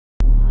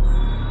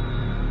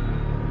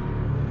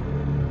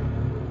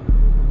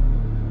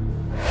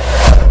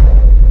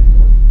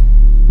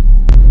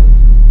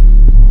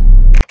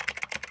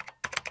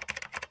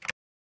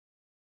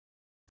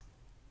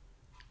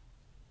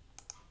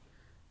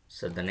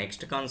So the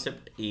next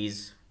concept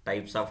is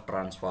types of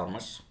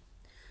transformers.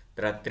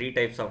 There are three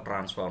types of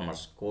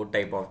transformers: core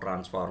type of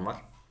transformer,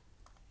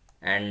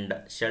 and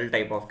shell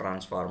type of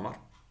transformer,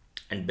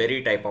 and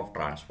berry type of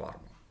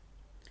transformer.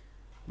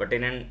 But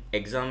in an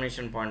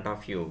examination point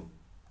of view,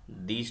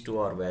 these two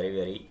are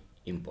very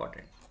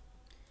important.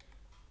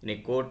 In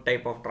a core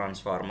type of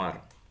transformer,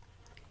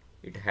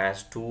 it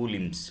has two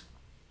limbs.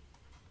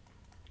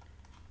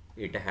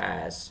 It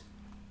has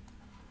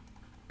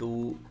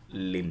two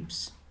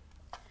limbs.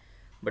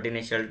 But in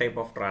a shell type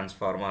of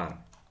transformer,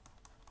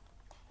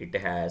 it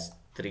has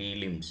three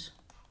limbs.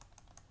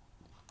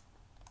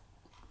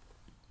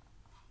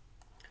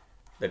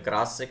 The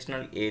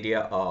cross-sectional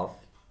area of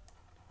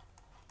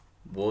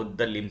both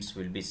the limbs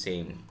will be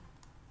same.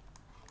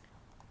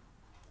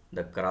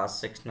 The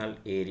cross-sectional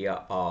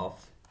area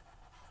of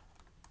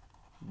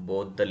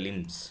both the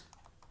limbs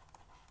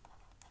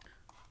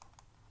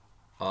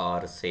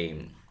are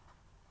same.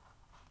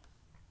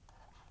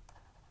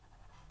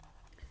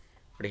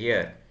 But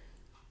here,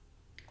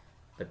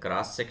 the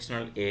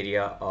cross-sectional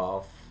area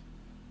of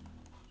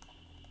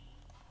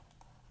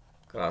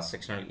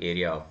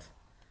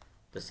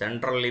the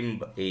central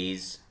limb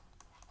is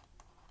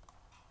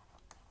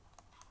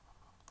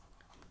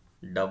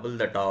double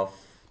that of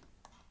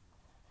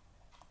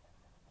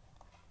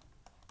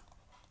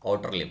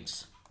outer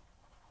limbs.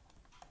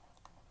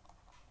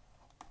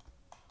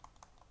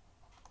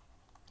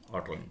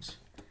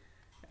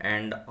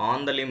 And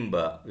on the limb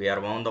we are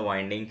wound the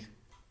winding.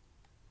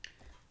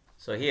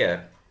 So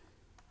here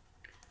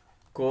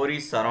core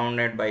is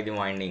surrounded by the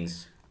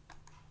windings.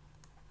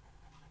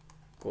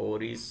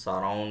 Core is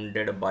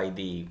surrounded by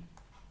the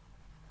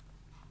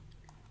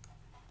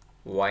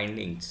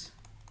windings.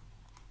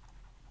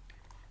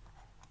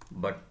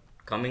 But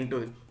coming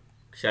to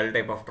shell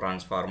type of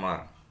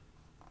transformer,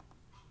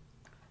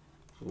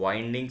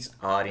 windings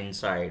are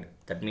inside.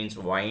 That means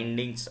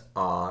windings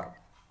are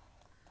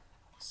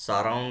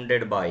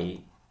surrounded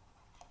by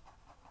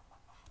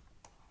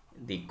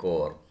the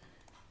core.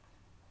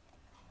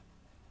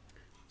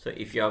 So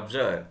if you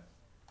observe,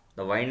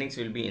 the windings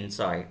will be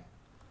inside.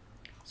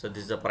 So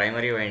this is the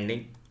primary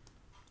winding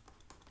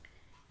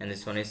and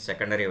this one is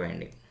secondary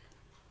winding.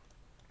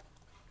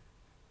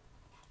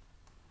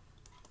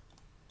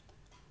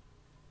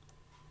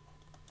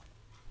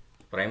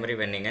 Primary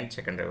winding and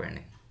secondary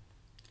winding.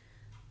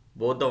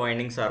 Both the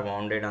windings are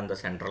wounded on the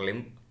central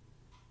limb.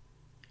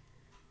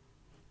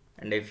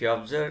 And if you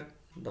observe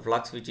the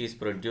flux which is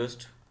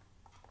produced,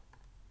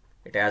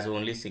 it has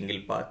only single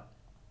path.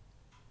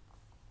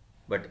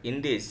 But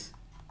in this,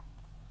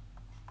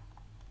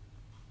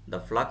 the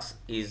flux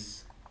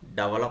is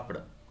developed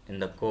in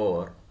the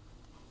core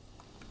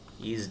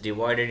is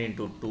divided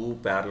into two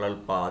parallel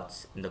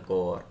paths in the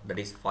core, that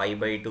is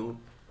 5/2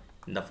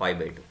 in the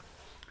 5/2.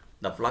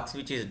 The flux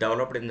which is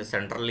developed in the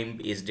central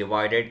limb is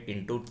divided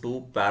into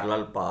two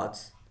parallel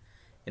paths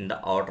in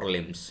the outer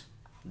limbs.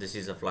 This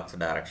is the flux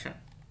direction.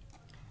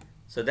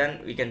 So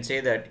then we can say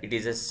that it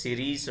is a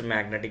series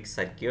magnetic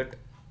circuit.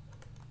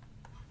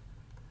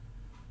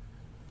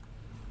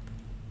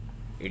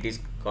 It is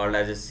called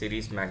as a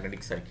series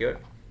magnetic circuit.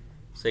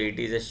 So it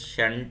is a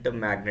shunt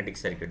magnetic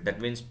circuit. That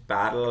means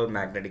parallel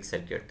magnetic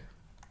circuit.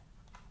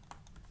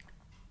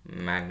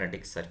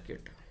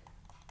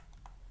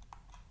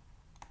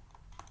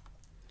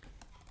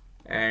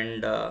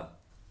 And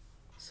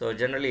so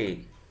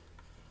generally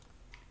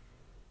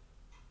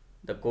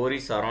the core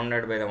is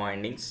surrounded by the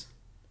windings.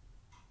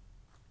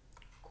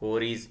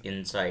 Core is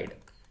inside,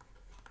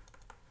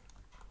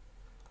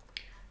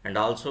 and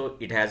also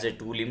it has a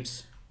two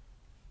limbs.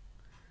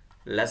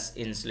 Less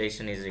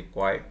insulation is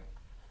required.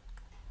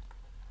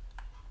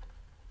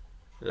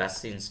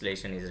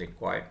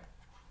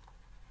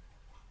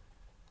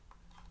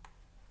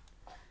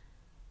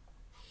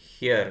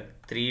 Here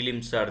three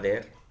limbs are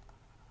there,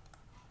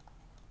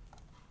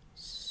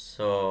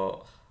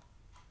 so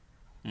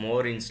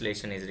more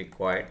insulation is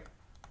required.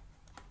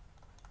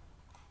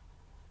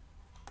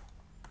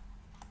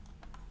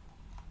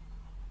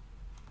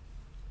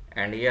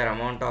 And here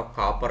amount of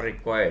copper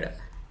required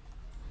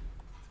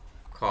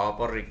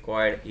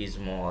is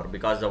more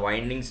because the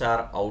windings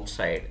are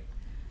outside.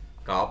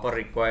 Copper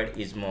required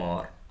is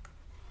more.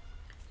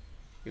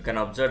 You can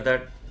observe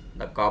that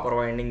the copper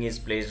winding is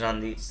placed on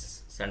the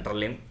central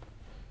limb.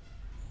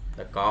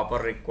 The copper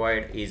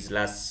required is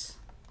less.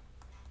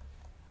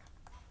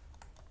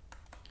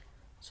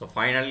 So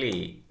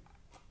finally,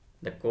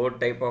 the core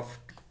type of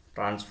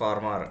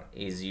transformer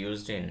is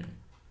used in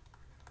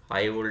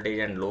high voltage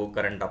and low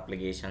current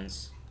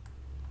applications,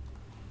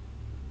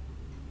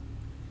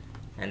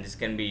 and this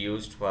can be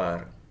used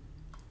for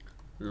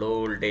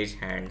low voltage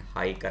and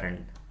high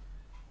current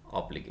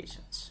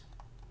applications.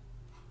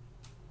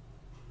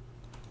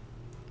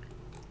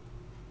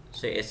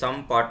 So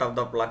some part of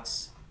the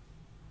flux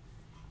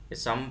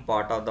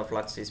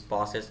is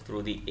passes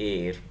through the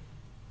air,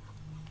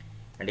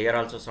 and here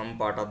also some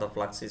part of the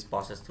flux is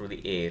passes through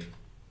the air.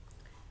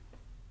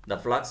 The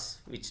flux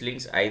which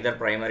links either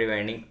primary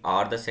winding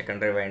or the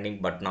secondary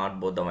winding, but not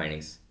both the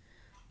windings.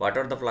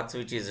 whatever the flux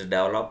which is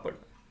developed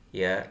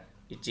here,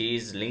 which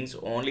is links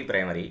only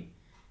primary,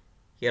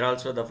 here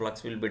also the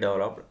flux will be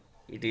developed,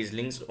 it is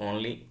links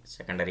only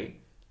secondary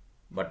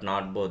but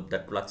not both.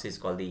 That flux is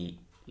called the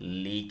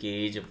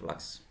leakage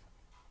flux.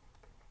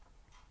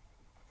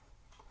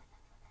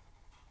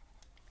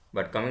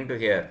 But coming to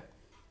here,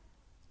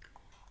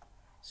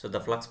 so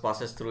the flux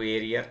passes through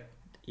air,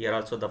 here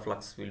also the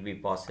flux will be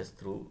passes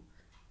through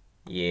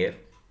air.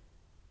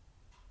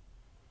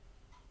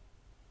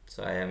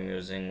 So I am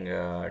using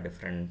a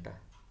different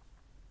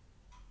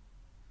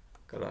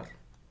color.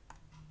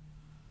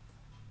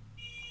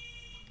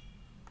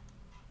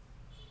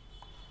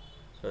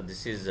 So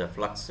this is the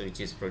flux which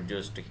is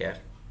produced here.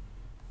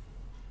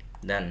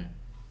 Then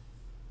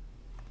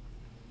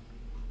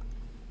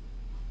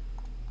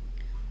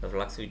the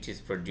flux which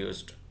is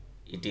produced,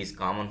 it is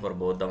common for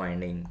both the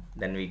winding,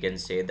 then we can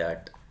say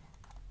that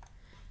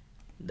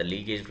the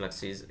leakage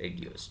flux is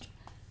reduced.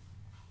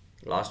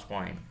 Last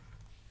point,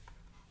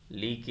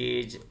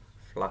 leakage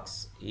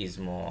flux is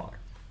more.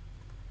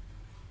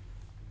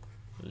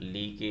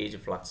 Leakage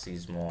flux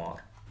is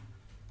more,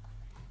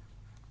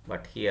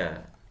 but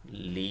here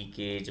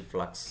leakage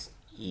flux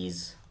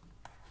is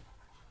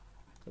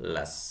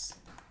less.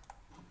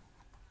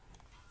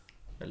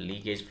 The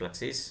leakage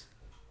flux is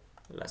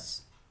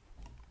less.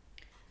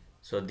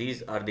 So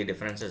these are the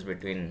differences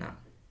between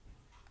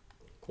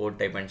core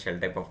type and shell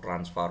type of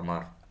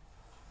transformer.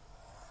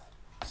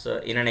 So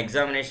in an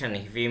examination,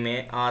 if we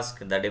may ask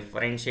the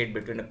differentiate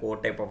between a core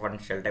type of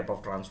and shell type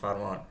of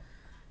transformer,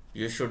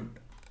 you should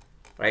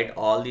write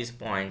all these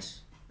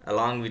points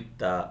along with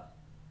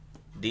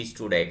these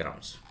two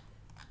diagrams.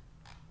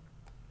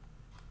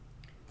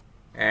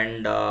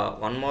 And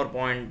one more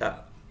point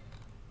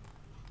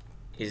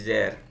is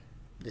there.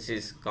 This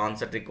is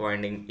concentric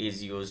winding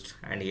is used,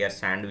 and here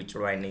sandwich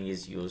winding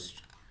is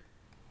used.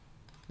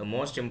 The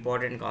most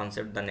important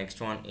concept, the next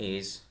one,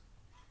 is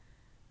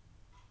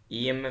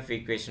EMF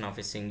equation of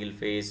a single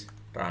phase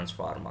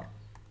transformer.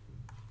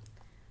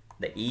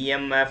 The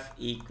EMF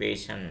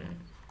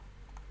equation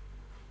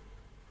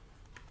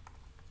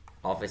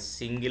of a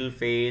single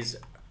phase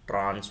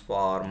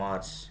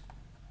transformers.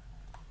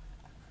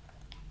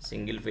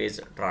 Single phase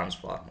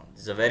transformer.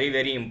 This is a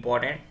very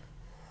important,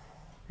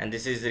 and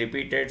this is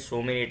repeated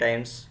so many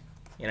times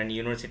in a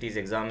university's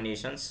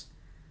examinations,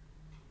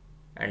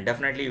 and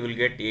definitely you will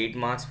get 8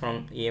 marks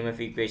from EMF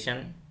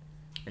equation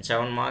and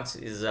 7 marks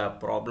is a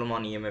problem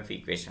on EMF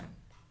equation.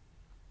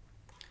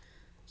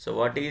 So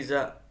what is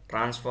a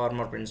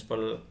transformer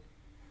principle?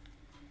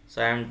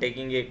 So I am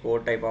taking a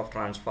core type of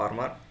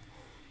transformer.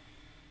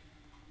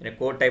 In a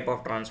core type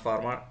of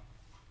transformer,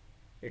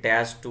 it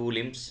has 2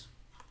 limbs.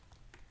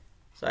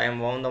 So I am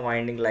wound the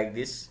winding like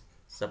this.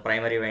 So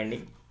primary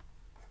winding,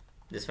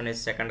 this one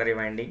is secondary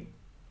winding.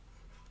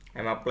 I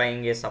am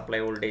applying a supply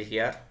voltage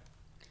here.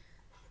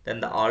 Then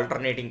the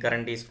alternating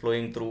current is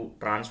flowing through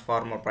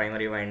transformer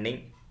primary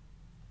winding,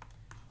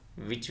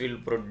 which will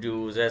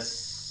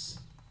produce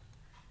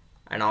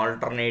an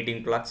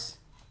alternating flux.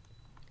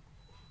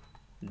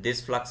 This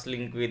flux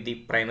link with the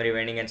primary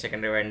winding and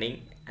secondary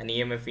winding, an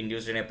EMF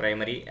induced in a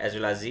primary as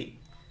well as the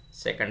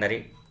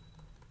secondary.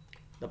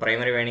 The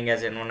primary winding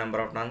has N1 number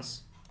of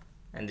turns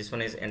and this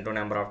one is N2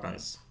 number of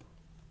turns.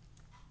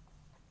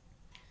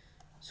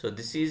 So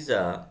this is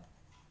a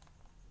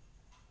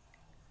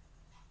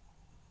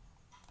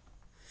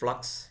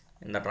flux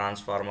in the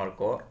transformer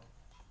core,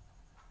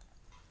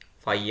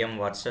 phi m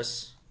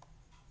versus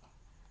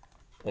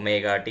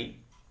omega t.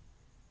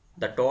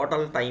 The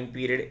total time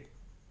period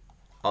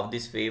of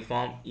this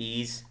waveform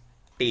is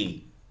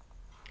t,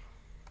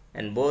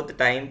 and both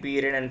time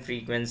period and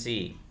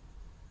frequency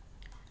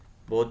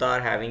both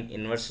are having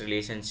inverse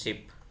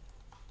relationship.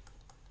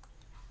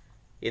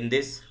 In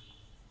this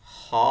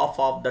half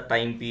of the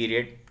time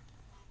period,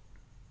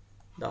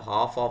 the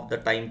half of the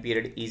time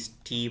period is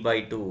t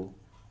by 2.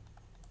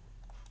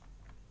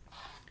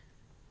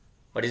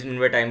 What is meant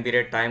by time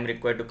period? Time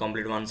required to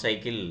complete one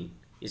cycle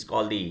is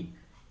called the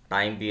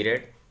time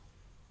period,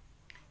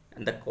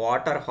 and the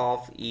quarter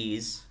half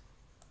is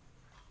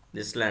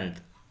this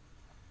length,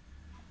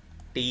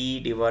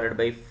 t divided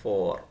by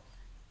 4.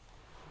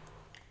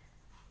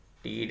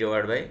 T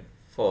divided by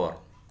 4.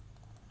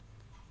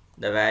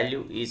 The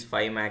value is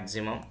 5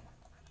 maximum.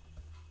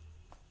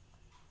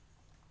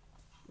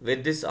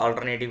 With this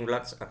alternating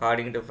flux,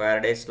 according to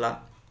Faraday's law,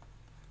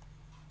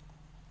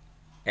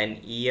 an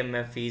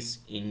EMF is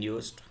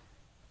induced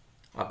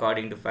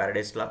according to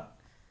Faraday's law.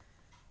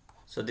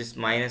 So this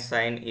minus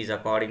sign is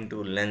according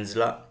to Lenz's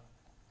law.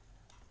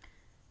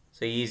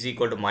 So E is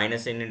equal to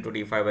minus n into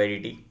d phi by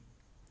dt.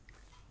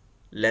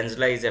 Lenz's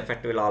law is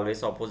effect will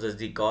always opposes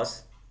the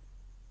cause.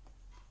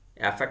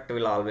 Effect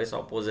will always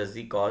opposes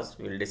the cause.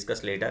 We will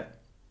discuss later.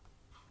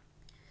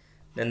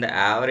 Then the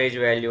average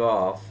value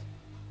of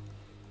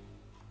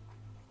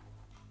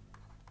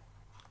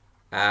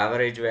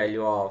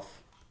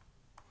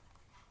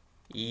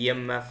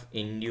EMF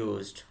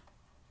induced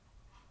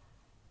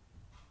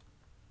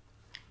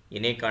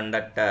in a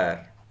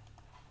conductor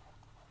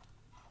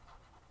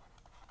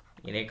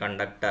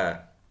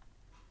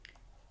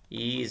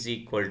E is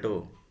equal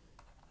to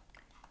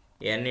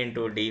N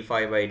into d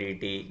phi by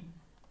dt.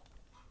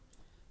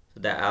 So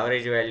the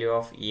average value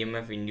of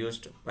EMF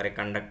induced per a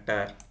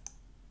conductor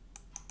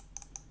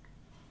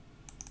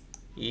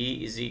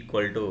E is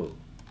equal to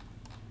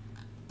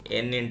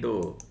N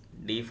into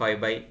d phi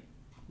by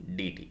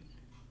dt.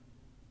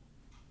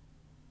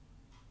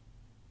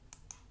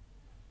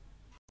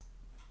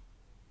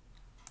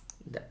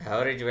 The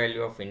average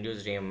value of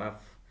induced EMF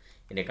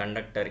in a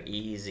conductor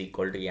E is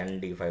equal to N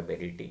d phi by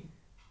dt.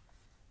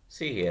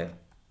 See here,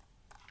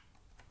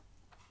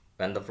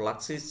 when the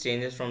flux is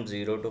changes from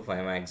 0 to phi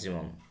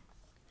maximum,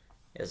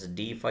 as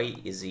d phi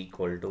is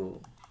equal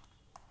to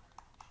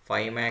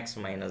phi max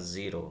minus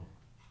 0.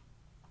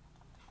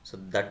 So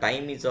the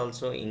time is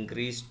also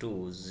increased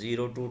to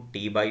 0 to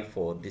t by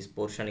 4. This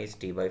portion is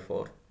t by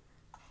 4.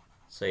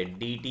 So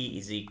dt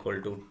is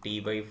equal to t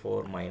by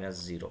 4 minus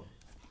 0.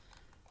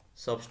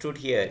 Substitute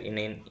here in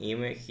an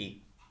EMF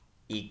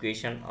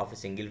equation of a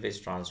single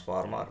phase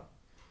transformer.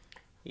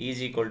 E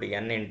is equal to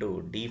N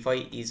into d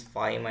phi is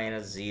phi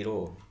minus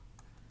 0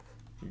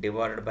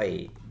 divided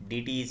by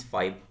dt is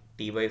 5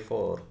 t by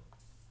 4,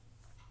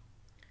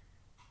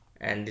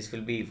 and this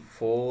will be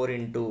 4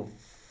 into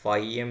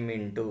phi m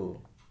into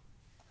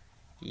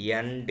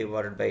N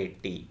divided by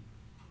t.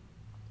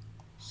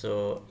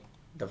 So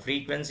the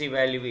frequency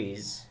value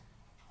is,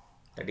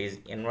 that is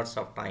inverse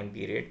of time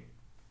period.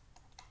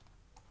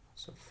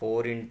 So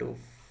 4 into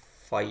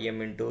phi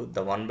m into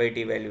the 1 by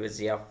t value is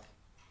f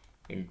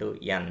into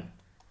N.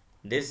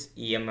 This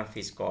EMF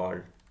is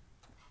called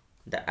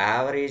the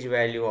average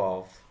value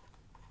of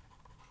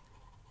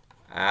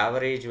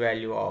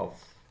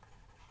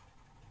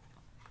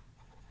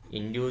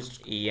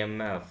induced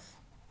EMF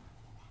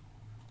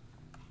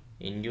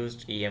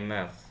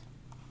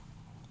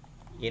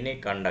in a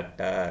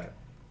conductor.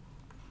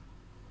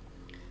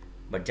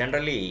 But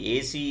generally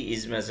AC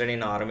is measured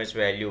in RMS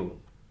value.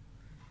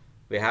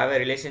 We have a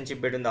relationship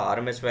between the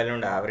RMS value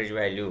and the average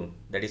value,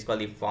 that is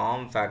called the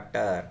form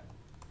factor.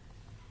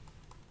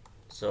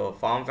 So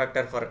form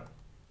factor for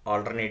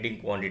alternating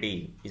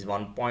quantity is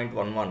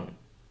 1.11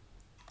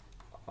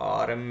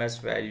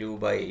 RMS value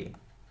by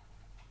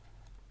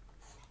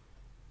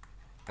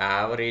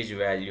average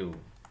value,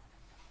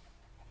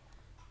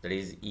 that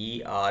is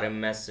E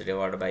RMS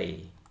divided by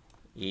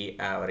E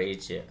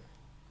average.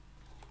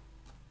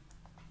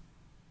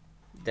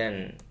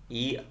 Then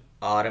E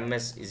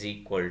RMS is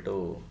equal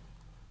to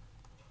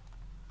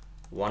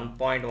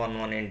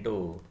 1.11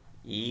 into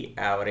E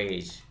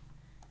average,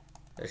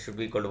 that should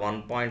be equal to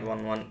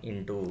 1.11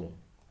 into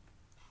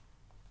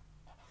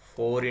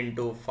 4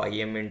 into phi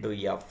m into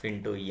f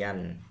into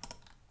N.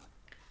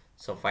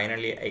 So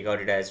finally I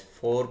got it as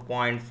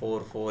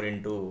 4.44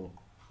 into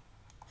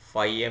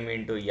phi m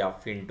into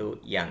f into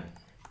N.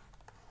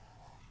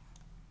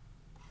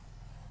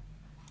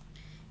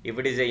 If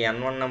it is a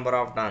N1 number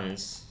of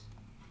turns,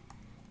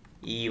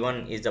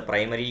 E1 is the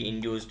primary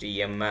induced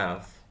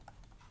EMF,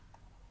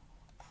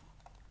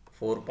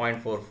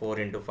 4.44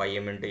 into phi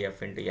m into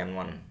f into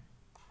N1.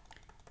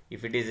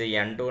 If it is a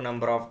N2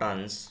 number of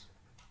turns,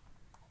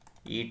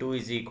 E2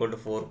 is equal to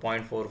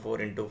 4.44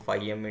 into phi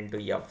m into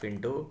f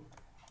into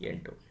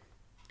N2.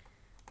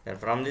 Then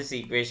from this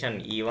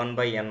equation, E1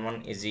 by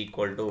N1 is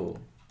equal to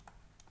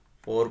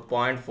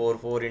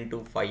 4.44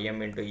 into phi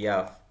m into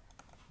f,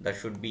 that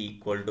should be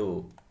equal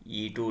to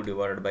E2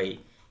 divided by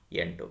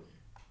N2.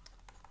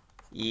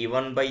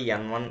 E1 by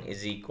N1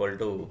 is equal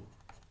to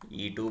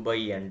E2 by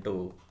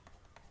N2.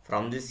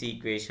 From this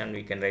equation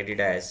we can write it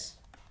as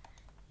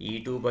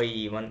E2 by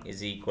E1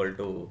 is equal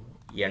to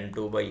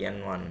N2 by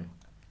N1,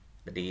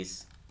 that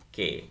is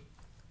K,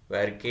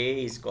 where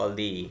K is called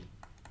the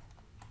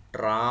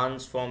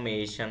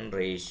transformation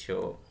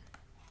ratio.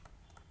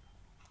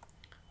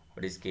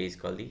 What is K is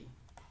called? The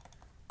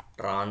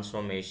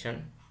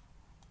transformation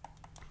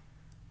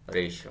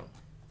ratio.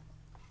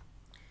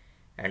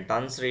 And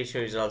turns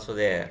ratio is also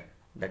there,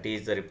 that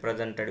is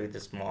represented with a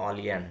small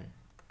n,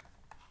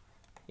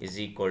 is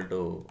equal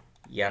to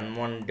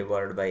N1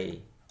 divided by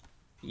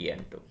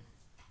N2.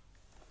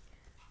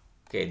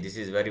 Okay, this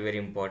is very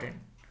important.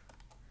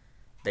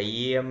 The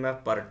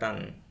EMF per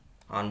turn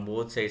on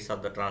both sides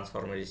of the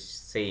transformer is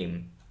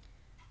same.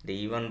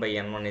 The E1 by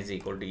N1 is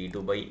equal to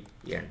E2 by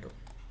N2.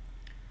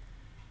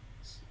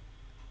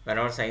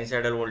 Whenever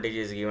sinusoidal voltage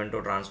is given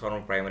to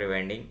transformer primary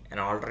winding, an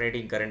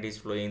alternating current is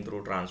flowing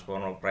through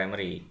transformer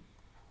primary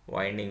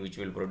winding, which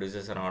will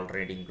produce an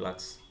alternating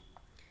flux.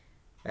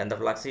 When the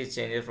flux is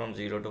changed from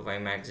 0 to phi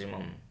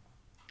maximum,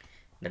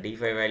 the d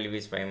phi value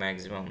is phi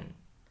maximum.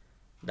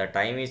 The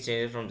time is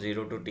changed from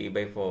 0 to t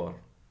by 4,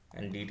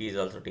 and dt is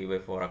also t by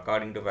 4.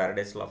 According to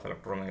Faraday's law of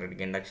electromagnetic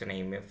induction,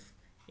 EMF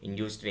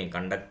induced in a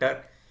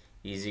conductor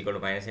is equal to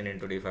minus n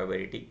into d phi by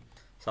dt.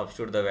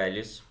 Substitute the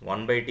values.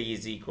 1 by t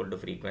is equal to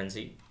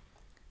frequency,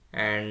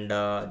 and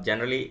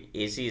generally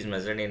AC is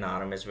measured in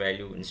RMS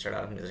value instead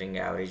of measuring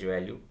average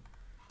value.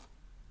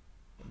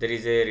 There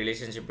is a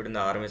relationship between the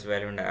RMS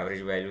value and the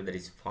average value, that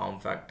is form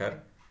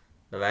factor.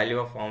 The value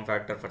of form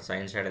factor for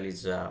sinusoidal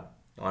is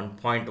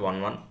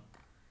 1.11,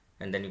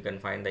 and then you can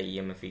find the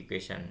EMF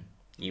equation.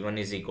 E1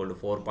 is equal to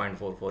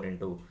 4.44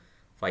 into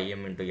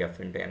 5m into F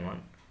into N1,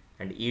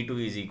 and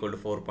E2 is equal to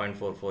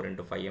 4.44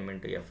 into 5m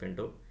into F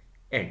into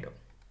N2,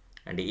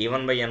 and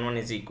E1 by N1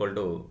 is equal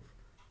to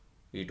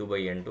E2 by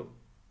N2,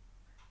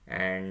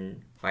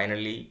 and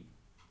finally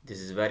this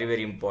is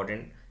very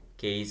important,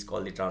 K is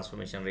called the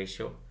transformation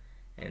ratio,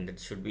 and it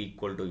should be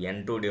equal to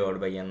N2 divided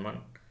by N1,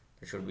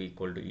 that should be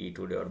equal to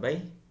E2 divided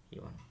by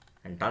E1,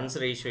 and turns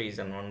ratio is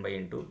N1 by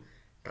N2,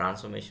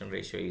 transformation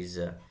ratio is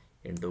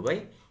N2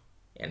 by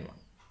N1.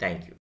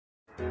 Thank you.